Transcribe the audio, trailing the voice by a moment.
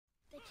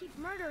keep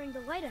murdering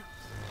the lighthouse?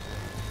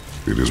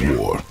 It is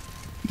war.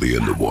 The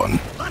end of one.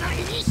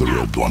 The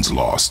robed one's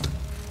lost.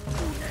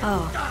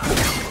 Oh.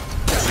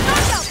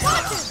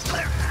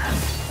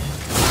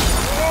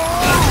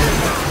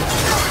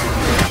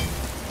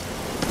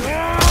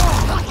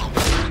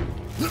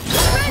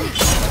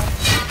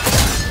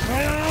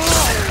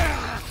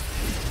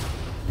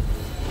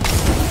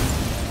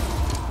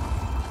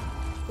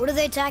 What are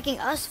they attacking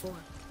us for?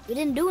 We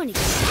didn't do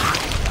anything.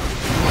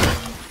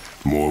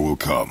 More will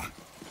come.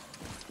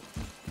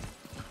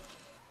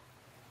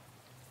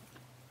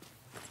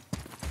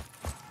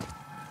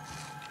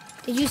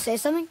 Did you say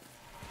something?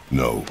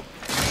 No.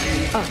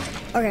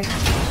 Oh, okay.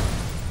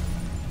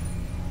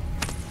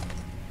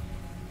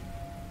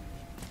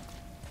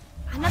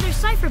 Another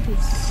cipher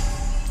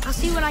piece. I'll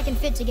see what I can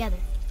fit together.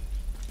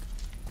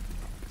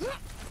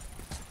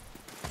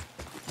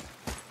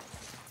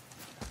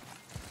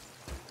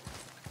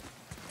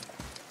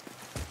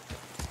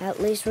 At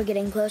least we're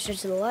getting closer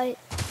to the light.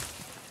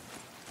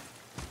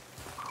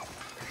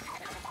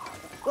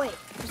 Wait,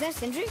 was that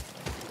Sindri?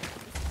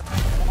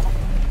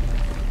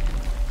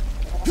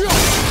 Boat's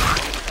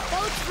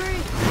free!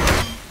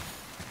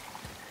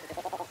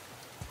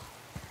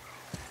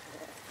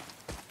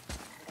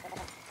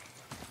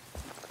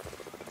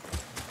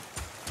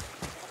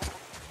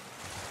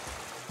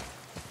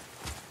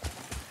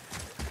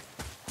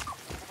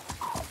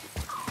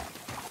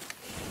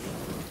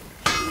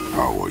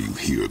 How are you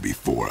here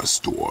before us,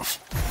 dwarf?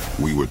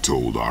 We were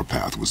told our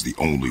path was the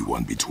only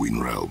one between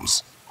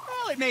realms.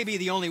 Well, it may be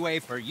the only way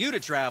for you to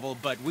travel,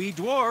 but we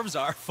dwarves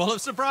are full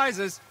of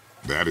surprises.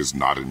 That is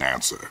not an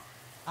answer.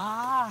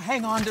 Ah,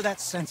 hang on to that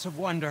sense of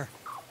wonder.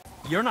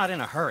 You're not in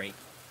a hurry.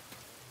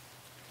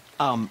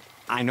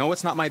 I know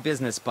it's not my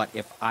business, but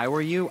if I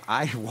were you,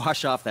 I'd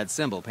wash off that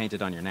symbol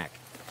painted on your neck.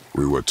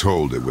 We were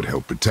told it would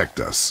help protect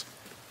us.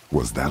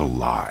 Was that a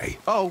lie?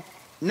 Oh,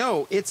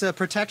 no, it's a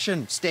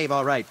protection stave,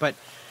 all right, but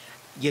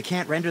you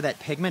can't render that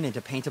pigment into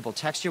paintable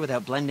texture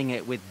without blending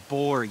it with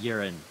boar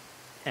urine.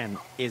 And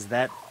is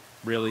that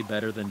really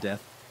better than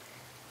death?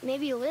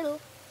 Maybe a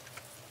little.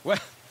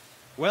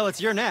 Well,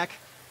 it's your neck.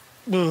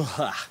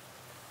 Ugh.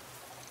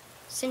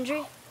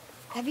 Sindri,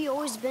 have you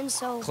always been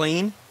so...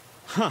 Clean?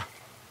 Huh.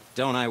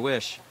 Don't I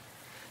wish.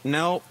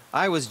 No,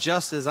 I was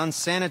just as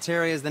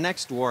unsanitary as the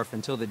next dwarf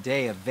until the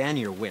day a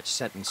Vanir witch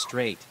set me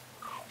straight.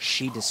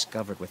 She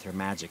discovered with her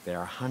magic there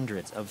are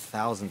hundreds of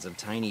thousands of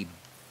tiny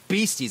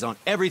beasties on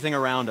everything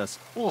around us.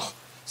 Ugh,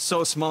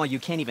 so small you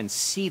can't even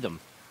see them.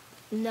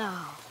 No.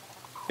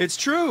 It's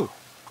true.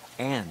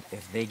 And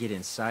if they get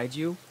inside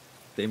you,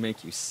 they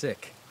make you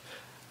sick.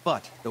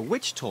 But the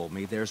witch told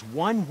me there's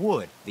one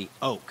wood, the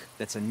oak,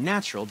 that's a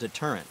natural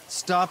deterrent.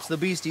 Stops the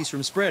beasties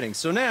from spreading.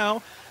 So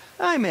now,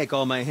 I make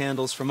all my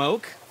handles from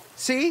oak.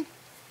 See?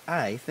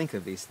 I think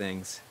of these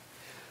things.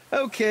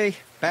 Okay,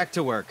 back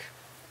to work.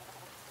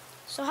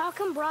 So how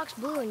come Brock's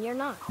blue and you're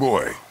not?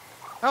 Boy.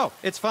 Oh,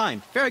 it's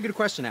fine. Very good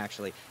question,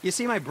 actually. You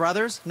see, my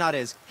brother's not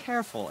as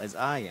careful as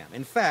I am.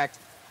 In fact,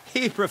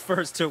 he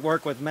prefers to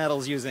work with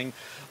metals using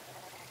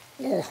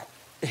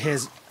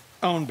his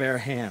own bare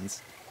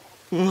hands.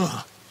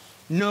 Ugh.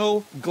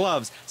 No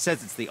gloves.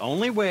 Says it's the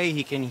only way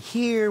he can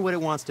hear what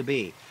it wants to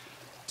be.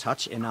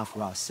 Touch enough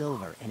raw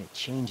silver and it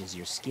changes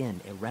your skin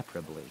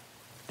irreparably.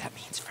 That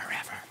means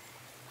forever.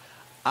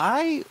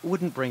 I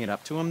wouldn't bring it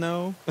up to him,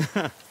 though.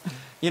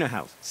 You know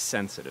how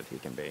sensitive he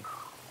can be.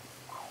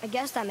 I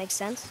guess that makes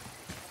sense.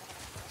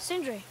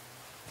 Sindri,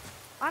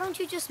 why don't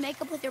you just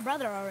make up with your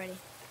brother already?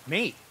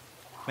 Me?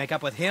 Make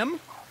up with him?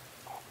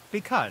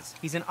 Because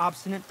he's an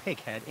obstinate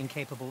pighead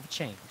incapable of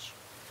change.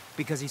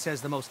 Because he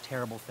says the most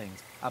terrible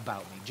things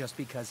about me, just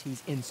because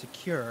he's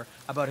insecure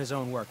about his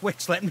own work,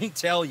 which, let me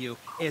tell you,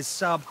 is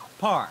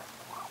subpar.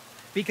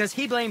 Because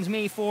he blames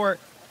me for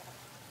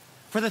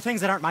the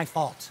things that aren't my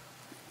fault.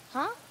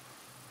 Huh?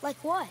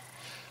 Like what?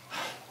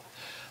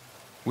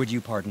 Would you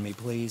pardon me,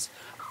 please?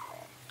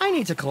 I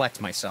need to collect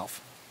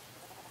myself.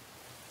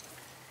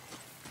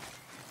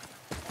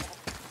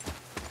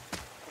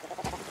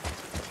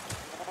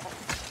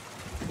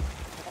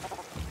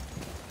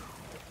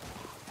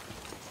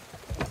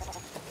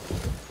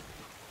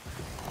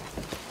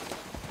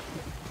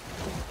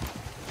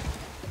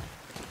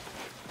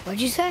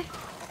 What'd you say?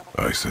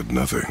 I said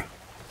nothing.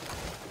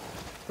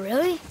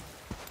 Really?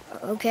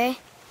 Okay.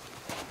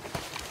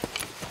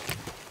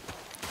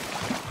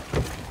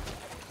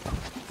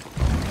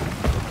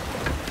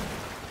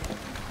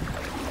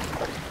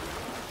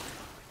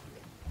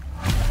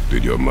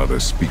 Did your mother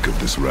speak of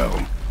this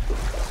realm?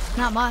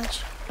 Not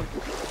much.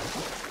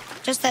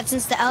 Just that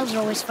since the elves are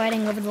always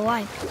fighting over the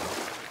light,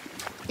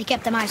 they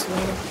kept them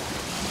isolated.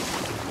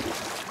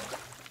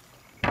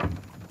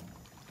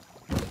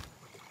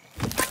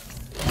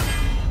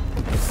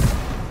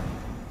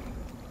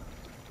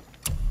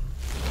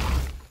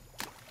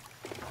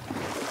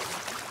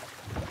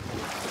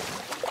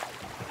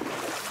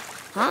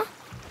 Huh?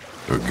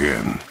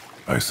 Again,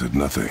 I said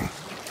nothing.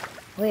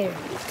 Wait, I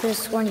could have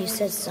sworn you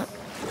said something.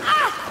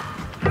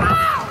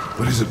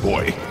 What is it,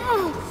 boy?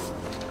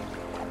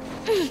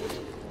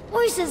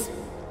 Voices!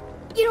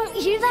 You don't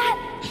hear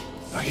that?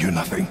 I hear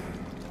nothing.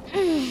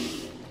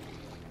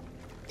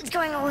 It's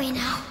going away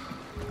now.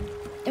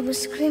 It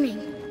was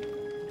screaming.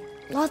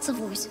 Lots of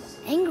voices.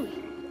 Angry.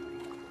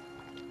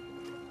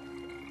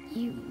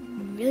 You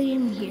really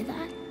didn't hear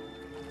that?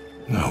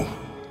 No.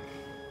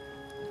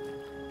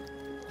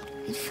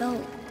 It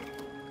felt...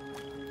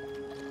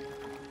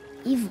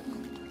 evil.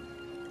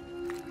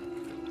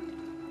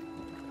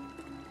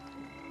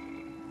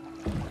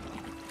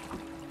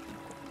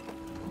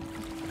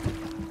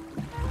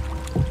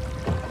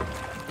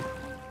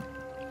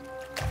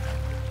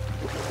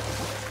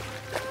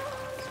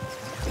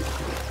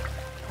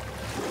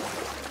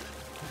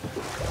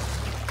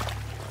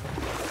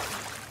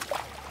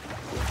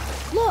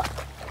 Look!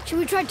 Should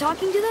we try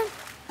talking to them?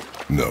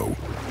 No.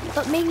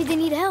 But maybe they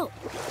need help.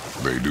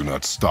 They do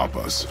not stop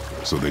us,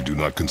 so they do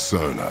not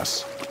concern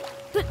us.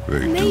 But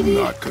They maybe...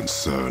 do not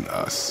concern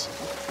us.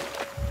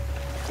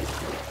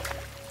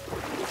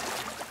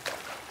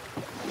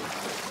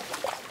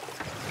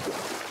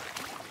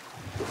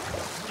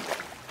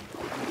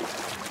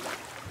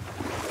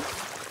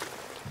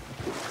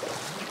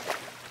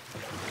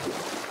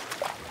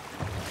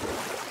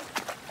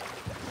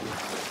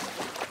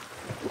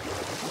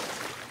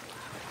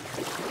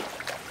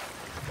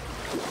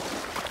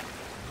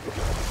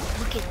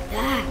 Look at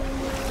that.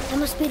 That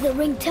must be the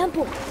Ring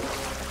Temple.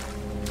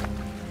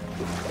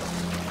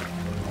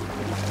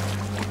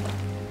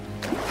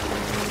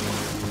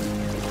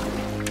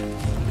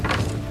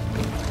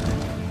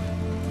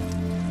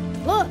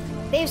 Look,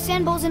 they have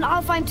sand bowls in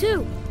Alfheim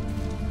too.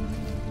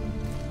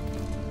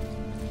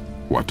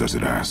 What does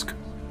it ask?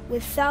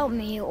 Without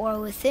me or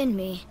within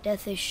me,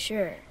 death is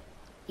sure.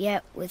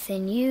 Yet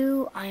within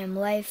you, I am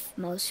life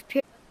most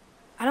pure.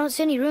 I don't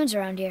see any runes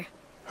around here.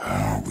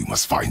 We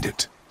must find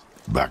it.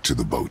 Back to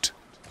the boat.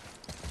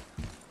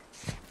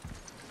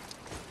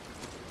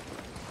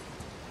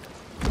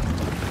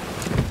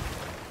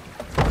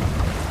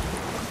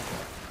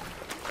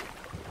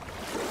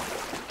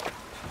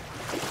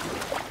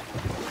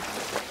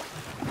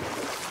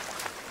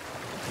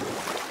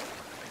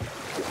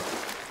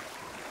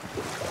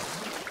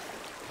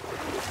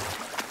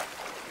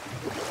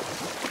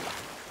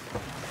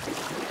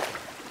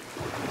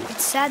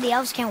 It's sad the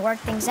elves can't work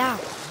things out.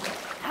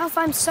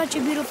 Alfheim's such a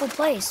beautiful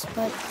place,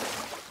 but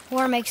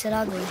war makes it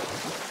ugly.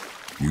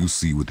 You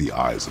see with the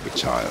eyes of a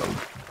child.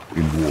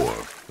 In war,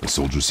 a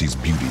soldier sees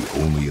beauty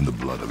only in the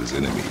blood of his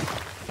enemy.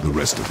 The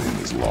rest of him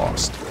is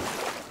lost,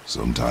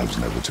 sometimes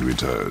never to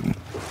return.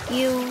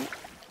 You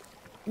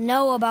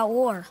know about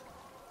war,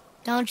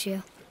 don't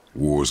you?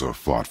 Wars are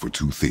fought for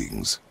two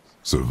things,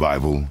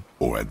 survival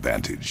or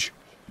advantage.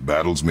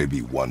 Battles may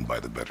be won by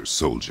the better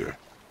soldier.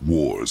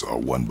 Wars are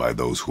won by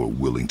those who are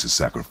willing to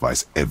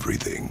sacrifice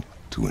everything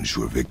to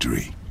ensure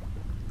victory.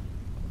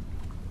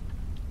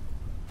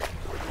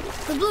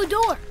 The blue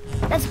door!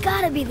 That's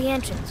gotta be the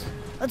entrance.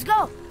 Let's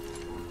go!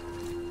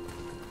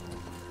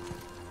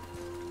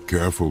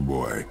 Careful,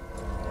 boy.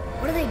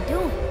 What are they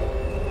doing?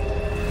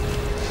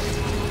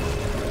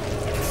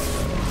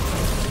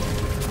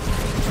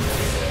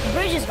 The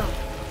bridge is gone.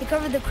 They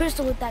covered the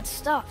crystal with that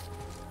stuff.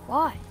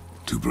 Why?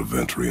 To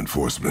prevent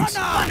reinforcements.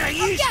 Okay,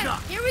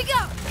 here we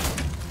go!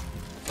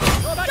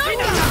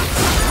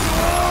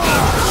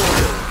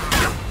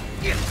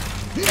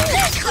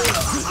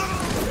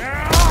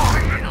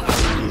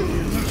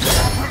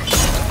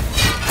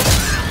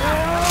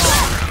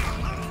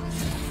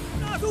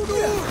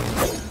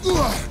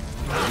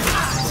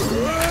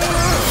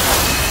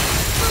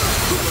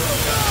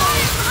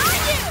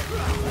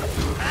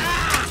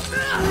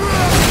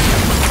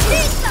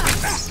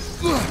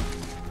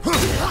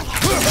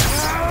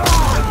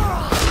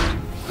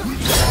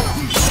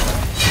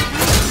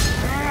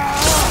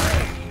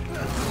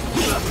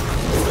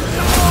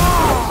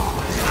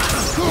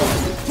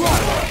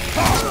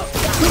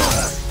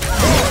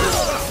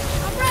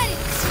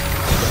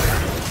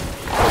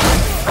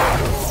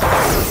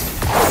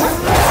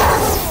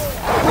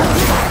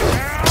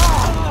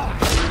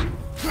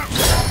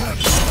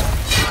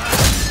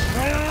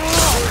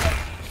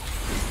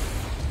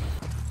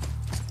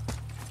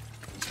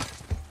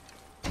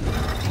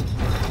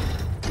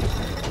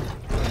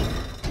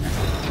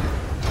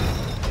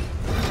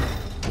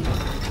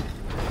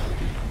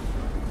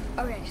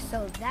 Okay,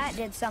 so that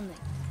did something.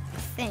 I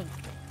think.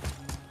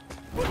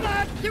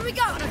 Here we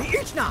go! Knocking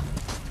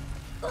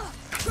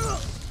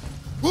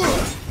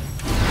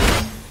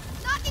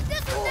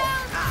this one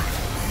down!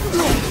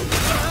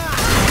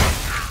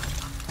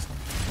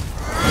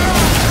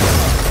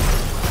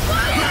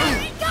 Fire!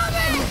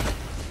 Incoming!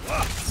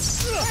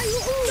 Sorry,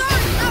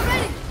 not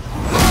ready!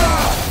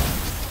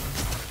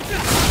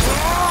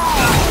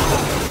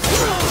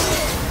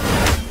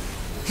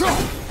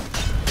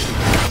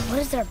 What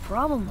is their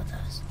problem with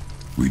us?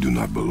 We do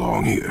not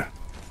belong here.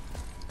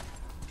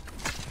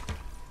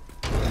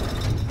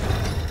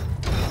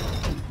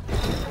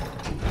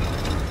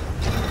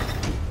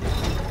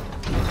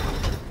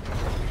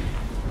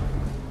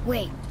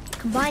 Wait,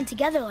 combined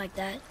together like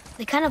that,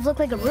 they kind of look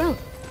like a rune.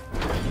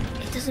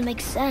 It doesn't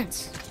make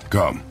sense.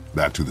 Come,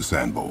 back to the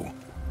sand bowl.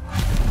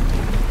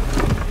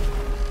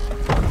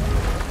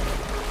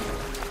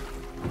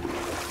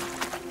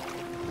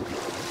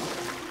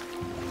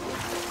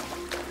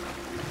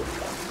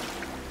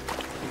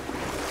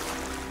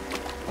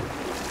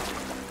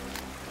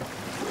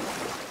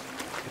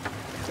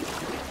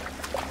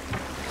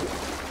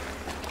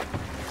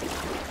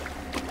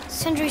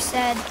 Sindri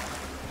said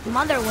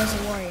Mother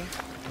was a warrior.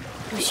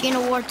 Was she in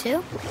a war too?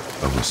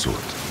 Of a sort.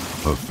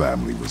 Her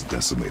family was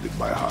decimated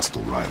by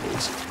hostile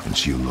rivals, and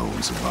she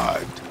alone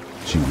survived.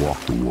 She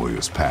walked the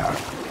warrior's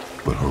path,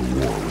 but her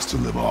war was to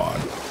live on.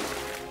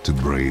 To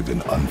brave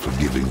an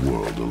unforgiving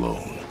world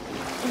alone.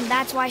 And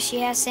that's why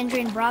she asked Sindri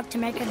and Brock to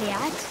make her the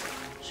axe?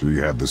 She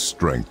had the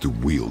strength to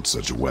wield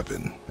such a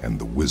weapon, and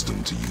the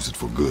wisdom to use it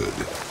for good.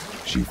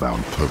 She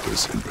found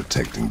purpose in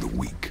protecting the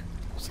weak.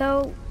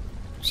 So,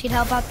 she'd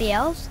help out the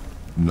elves?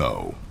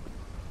 No.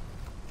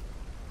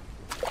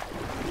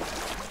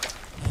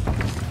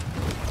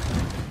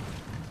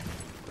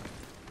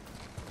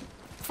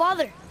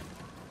 Father,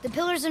 the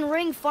pillars and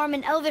ring form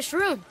an elvish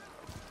rune.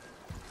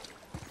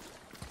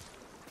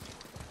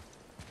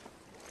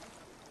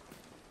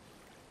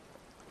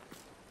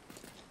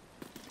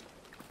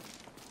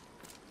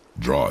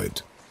 Draw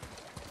it.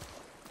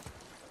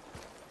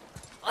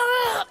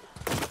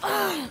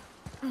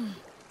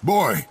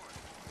 Boy!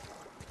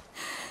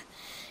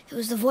 It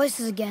was the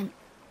voices again,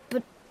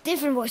 but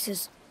different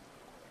voices.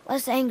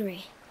 Less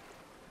angry.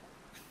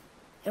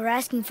 They were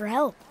asking for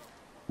help.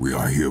 We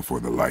are here for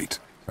the light.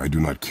 I do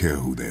not care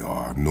who they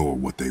are, nor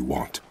what they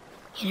want.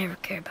 You never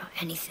care about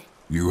anything.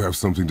 You have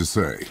something to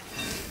say?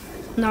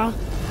 No.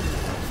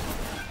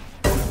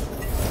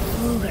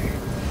 Luger.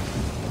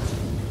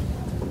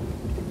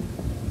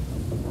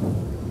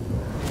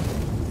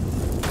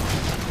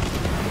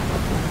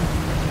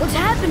 What's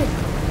happening?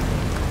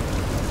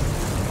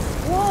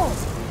 Whoa!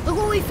 Look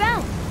what we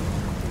found!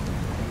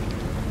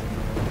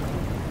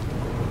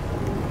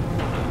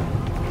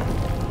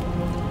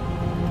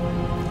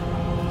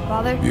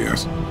 Father?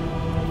 Yes.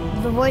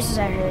 The voices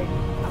I heard,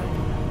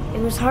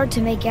 it was hard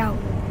to make out,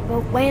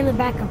 but way in the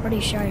back I'm pretty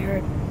sure I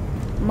heard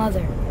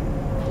Mother.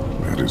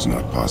 That is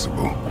not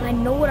possible. But I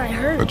know what I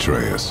heard.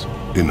 Atreus,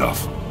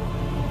 enough.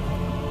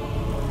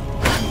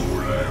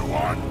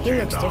 He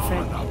looks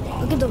different.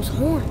 Look at those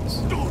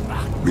horns.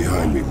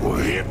 Behind me,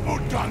 boy.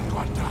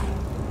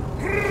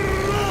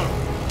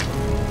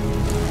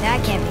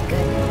 That can't be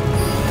good.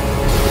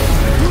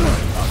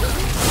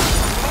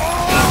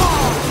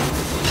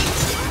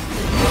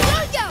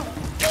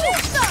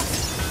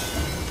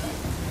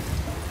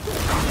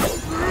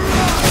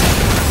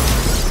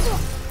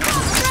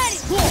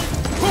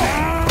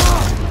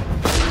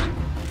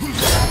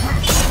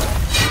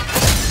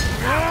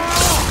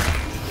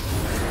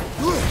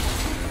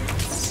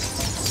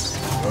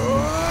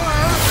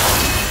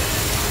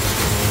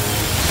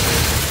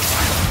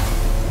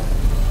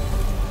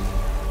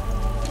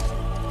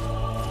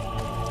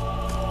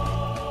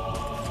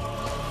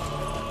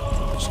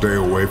 Stay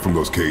away from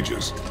those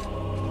cages.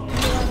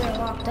 They're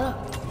locked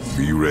up.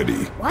 Be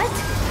ready. What?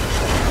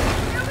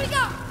 Here we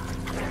go!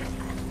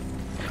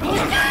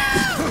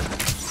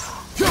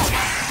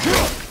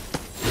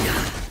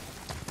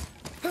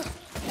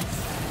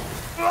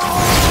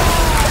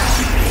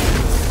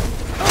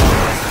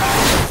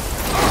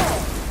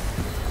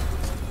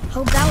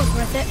 Hope that was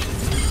worth it.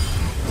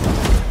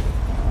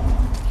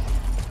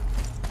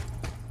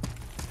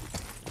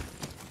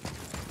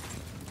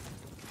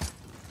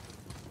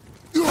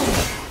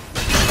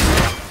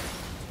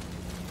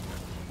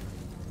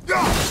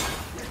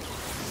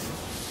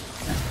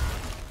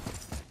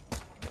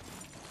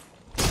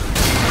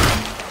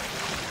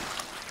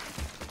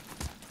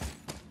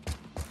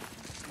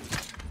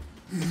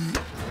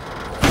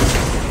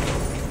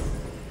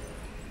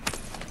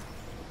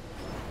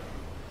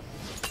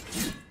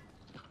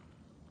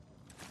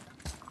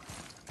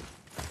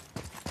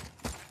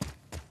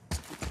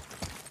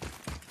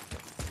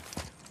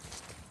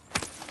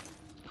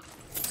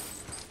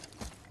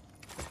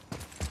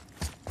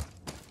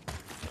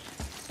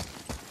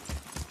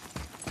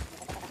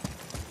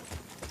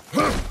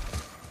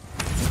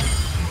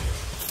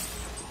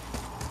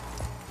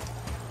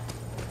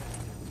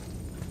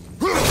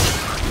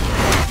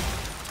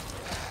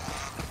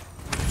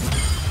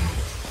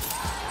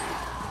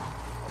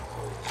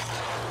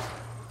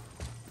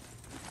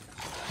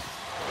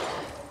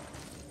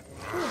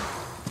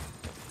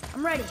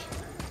 I'm ready.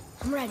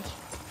 I'm ready.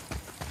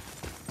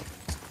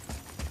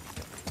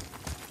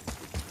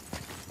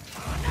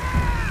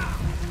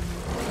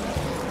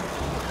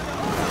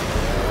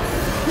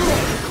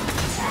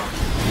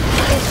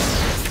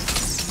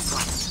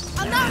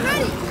 I'm not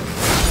ready!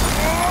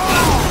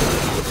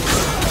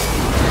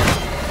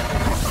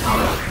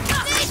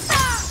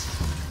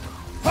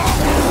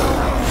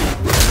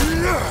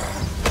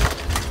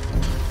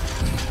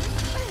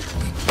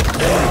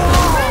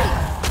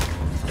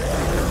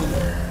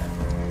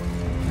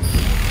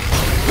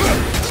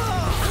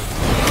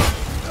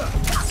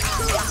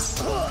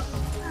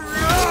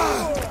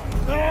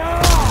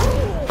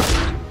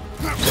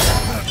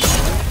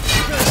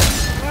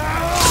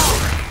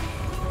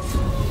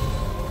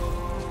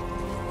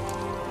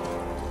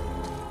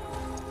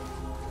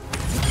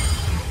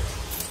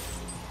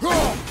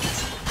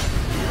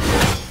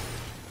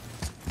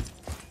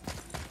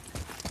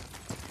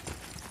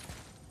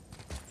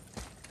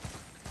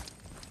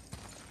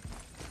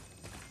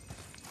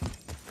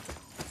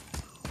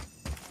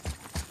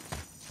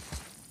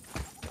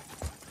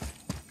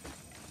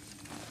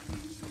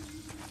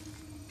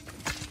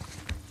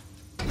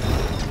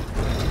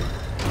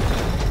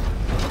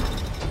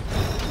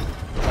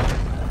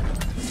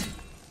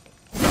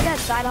 that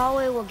side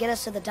hallway will get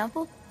us to the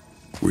temple?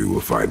 We will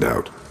find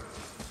out.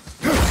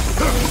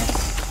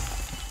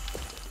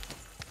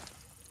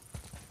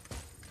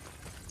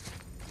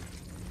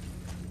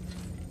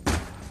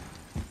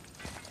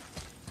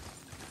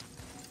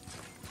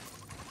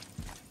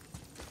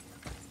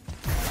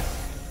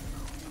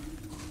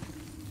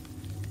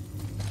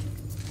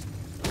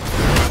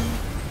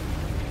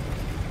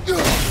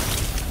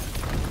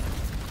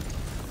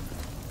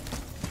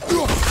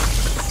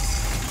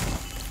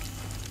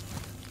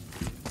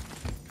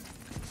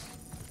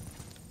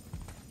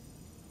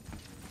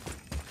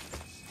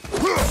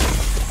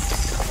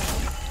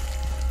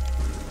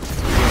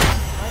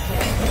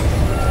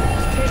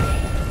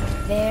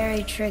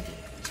 Very tricky.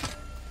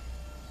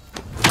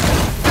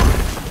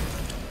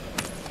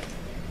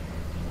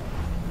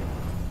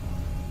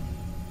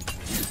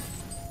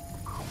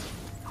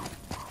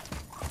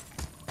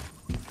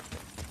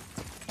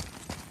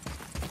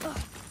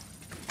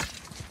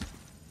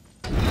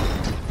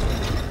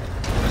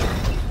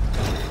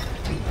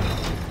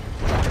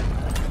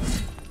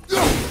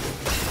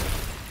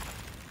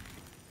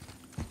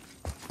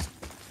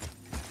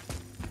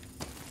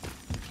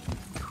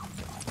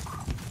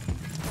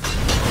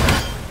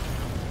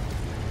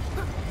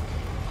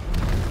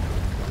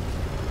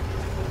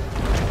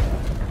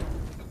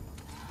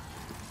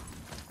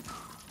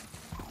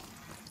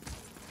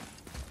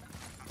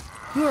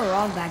 You were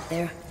wrong back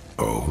there.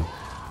 Oh?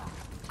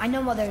 I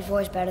know Mother's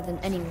voice better than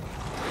anyone.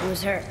 It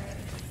was her.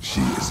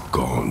 She is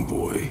gone,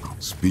 boy.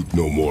 Speak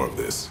no more of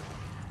this.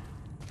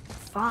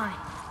 Fine.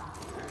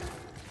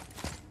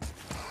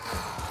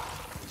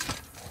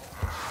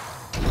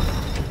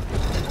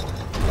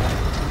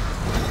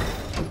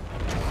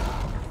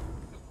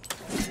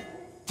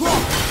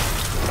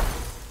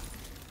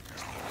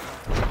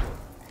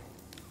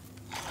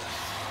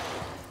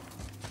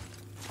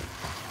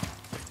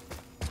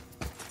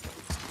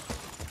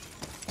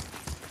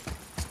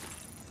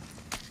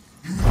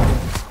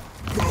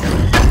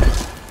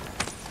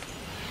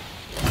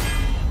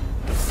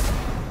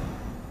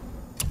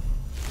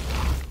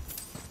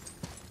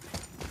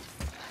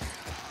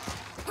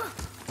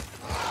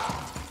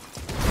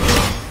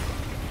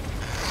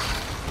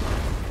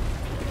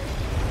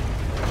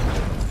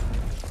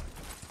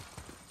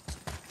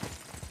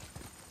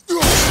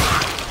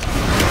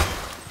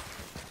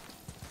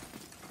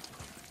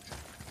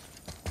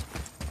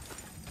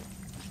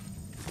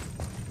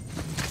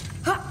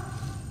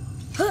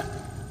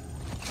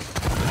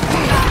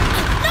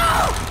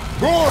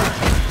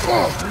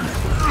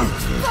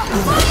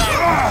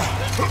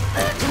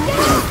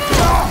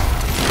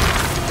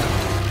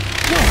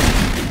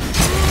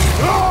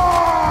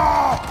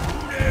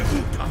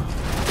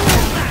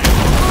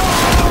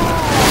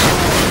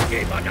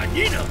 ¡Qué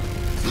bananina!